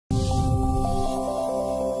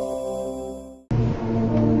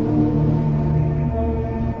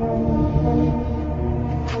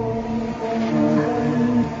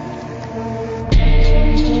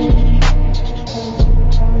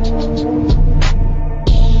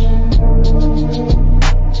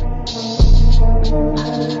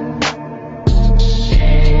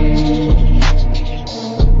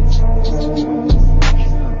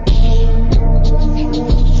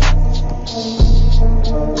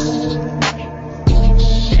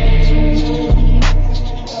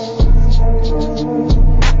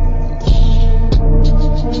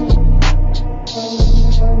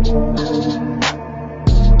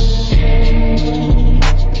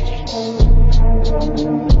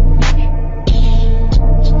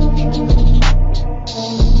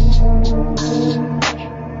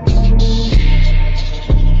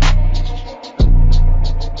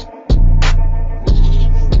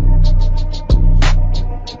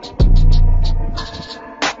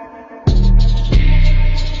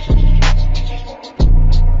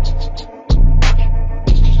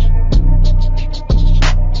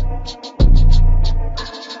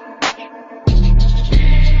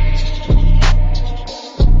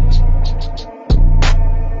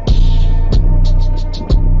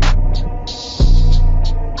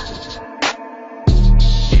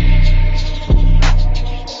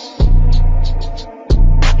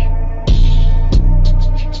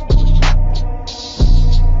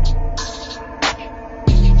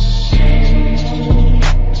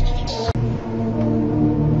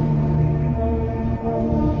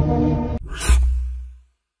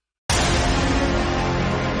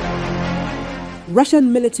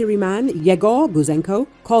Russian military man Yegor Guzenko,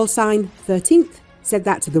 call sign 13th, said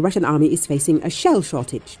that the Russian army is facing a shell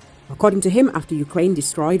shortage. According to him, after Ukraine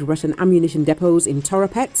destroyed Russian ammunition depots in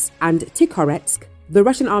Toropets and Tikhoretsk, the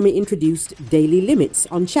Russian army introduced daily limits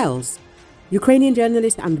on shells. Ukrainian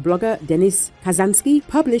journalist and blogger Denis Kazansky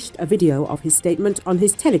published a video of his statement on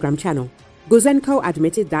his Telegram channel. Guzenko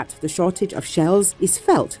admitted that the shortage of shells is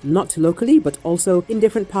felt not locally but also in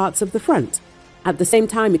different parts of the front. At the same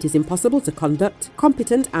time, it is impossible to conduct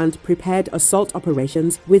competent and prepared assault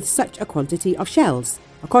operations with such a quantity of shells.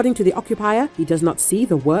 According to the occupier, he does not see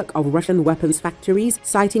the work of Russian weapons factories,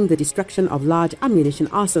 citing the destruction of large ammunition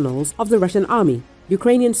arsenals of the Russian army.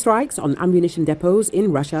 Ukrainian strikes on ammunition depots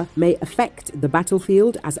in Russia may affect the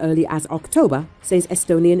battlefield as early as October, says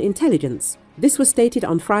Estonian intelligence. This was stated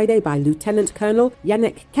on Friday by Lieutenant Colonel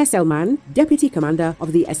Janek Kesselman, Deputy Commander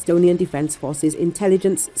of the Estonian Defense Forces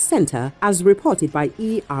Intelligence Center, as reported by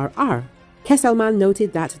ERR. Kesselman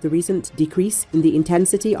noted that the recent decrease in the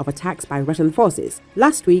intensity of attacks by Russian forces.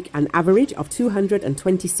 Last week, an average of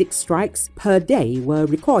 226 strikes per day were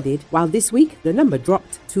recorded, while this week the number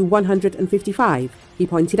dropped to 155. He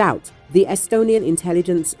pointed out. The Estonian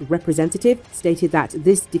intelligence representative stated that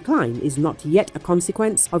this decline is not yet a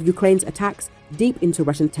consequence of Ukraine's attacks deep into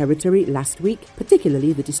Russian territory last week,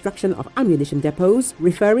 particularly the destruction of ammunition depots,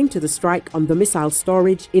 referring to the strike on the missile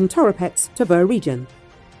storage in Toropets, Tver region.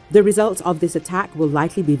 The results of this attack will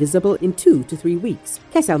likely be visible in 2 to 3 weeks,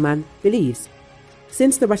 Kesselman believes.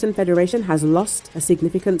 Since the Russian Federation has lost a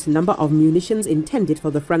significant number of munitions intended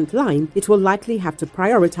for the front line, it will likely have to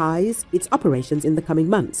prioritize its operations in the coming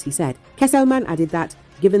months, he said. Kesselman added that,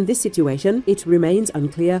 given this situation, it remains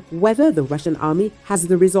unclear whether the Russian army has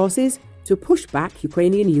the resources to push back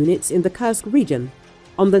Ukrainian units in the Kursk region.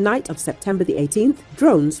 On the night of September the 18th,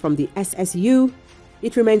 drones from the SSU.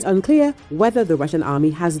 It remains unclear whether the Russian army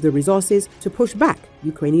has the resources to push back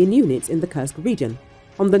Ukrainian units in the Kursk region.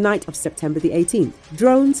 On the night of September the 18th,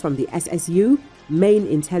 drones from the SSU, Main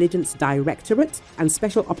Intelligence Directorate, and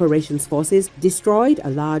Special Operations Forces destroyed a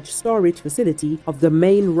large storage facility of the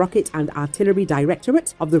Main Rocket and Artillery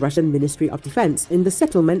Directorate of the Russian Ministry of Defense in the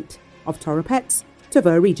settlement of Toropets,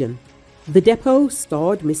 Tver region. The depot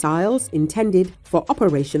stored missiles intended for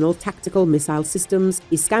operational tactical missile systems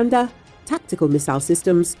Iskander, tactical missile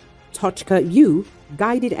systems, Tochka-U,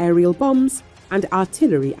 guided aerial bombs, and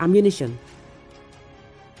artillery ammunition.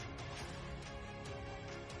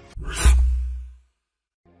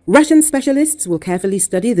 Russian specialists will carefully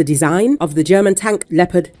study the design of the German tank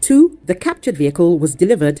Leopard 2. The captured vehicle was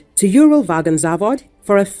delivered to Uralvagenzavod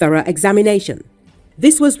for a thorough examination.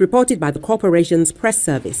 This was reported by the corporation's press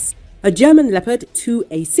service. A German Leopard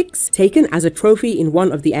 2A6, taken as a trophy in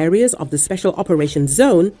one of the areas of the Special Operations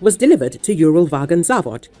Zone, was delivered to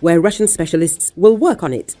Uralvagenzavod, where Russian specialists will work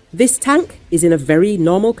on it. This tank is in a very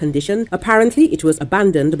normal condition. Apparently, it was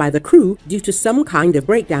abandoned by the crew due to some kind of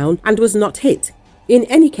breakdown and was not hit. In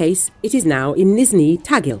any case, it is now in Nizhny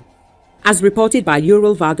Tagil. As reported by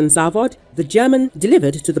Uralvagenzavod, the German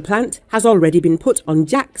delivered to the plant has already been put on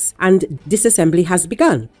jacks and disassembly has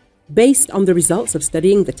begun. Based on the results of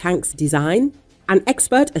studying the tank's design, an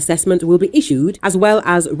expert assessment will be issued as well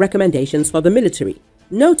as recommendations for the military.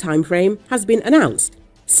 No time frame has been announced.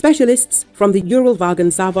 Specialists from the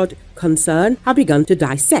Uralvagenzavod concern have begun to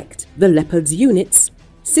dissect the Leopard's units,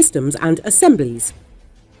 systems and assemblies.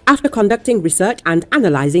 After conducting research and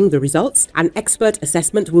analyzing the results, an expert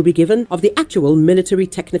assessment will be given of the actual military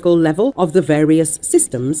technical level of the various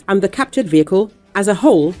systems and the captured vehicle as a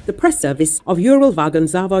whole, the press service of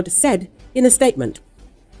Uralvagenzavod said in a statement.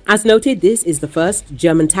 As noted, this is the first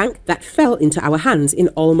German tank that fell into our hands in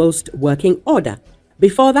almost working order.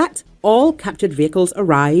 Before that, all captured vehicles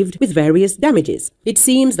arrived with various damages. It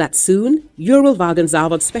seems that soon,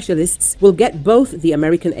 Uralvagenzavod specialists will get both the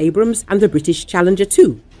American Abrams and the British Challenger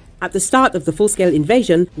too. At the start of the full-scale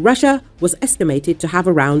invasion, Russia was estimated to have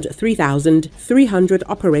around 3,300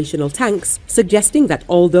 operational tanks, suggesting that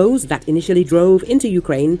all those that initially drove into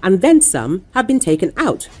Ukraine and then some have been taken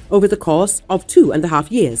out over the course of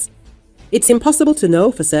 2.5 years. It's impossible to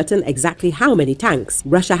know for certain exactly how many tanks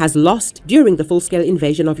Russia has lost during the full-scale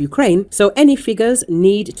invasion of Ukraine, so any figures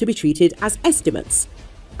need to be treated as estimates.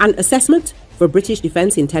 An assessment for British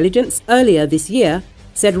Defense Intelligence earlier this year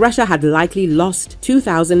said Russia had likely lost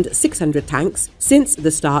 2,600 tanks since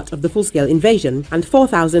the start of the full-scale invasion and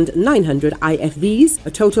 4,900 IFVs,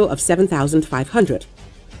 a total of 7,500.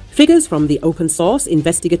 Figures from the open-source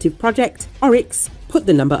investigative project Oryx put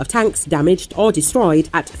the number of tanks damaged or destroyed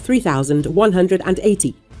at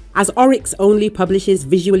 3,180. As Oryx only publishes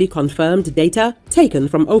visually confirmed data taken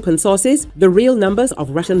from open sources, the real numbers of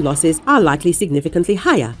Russian losses are likely significantly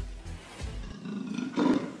higher.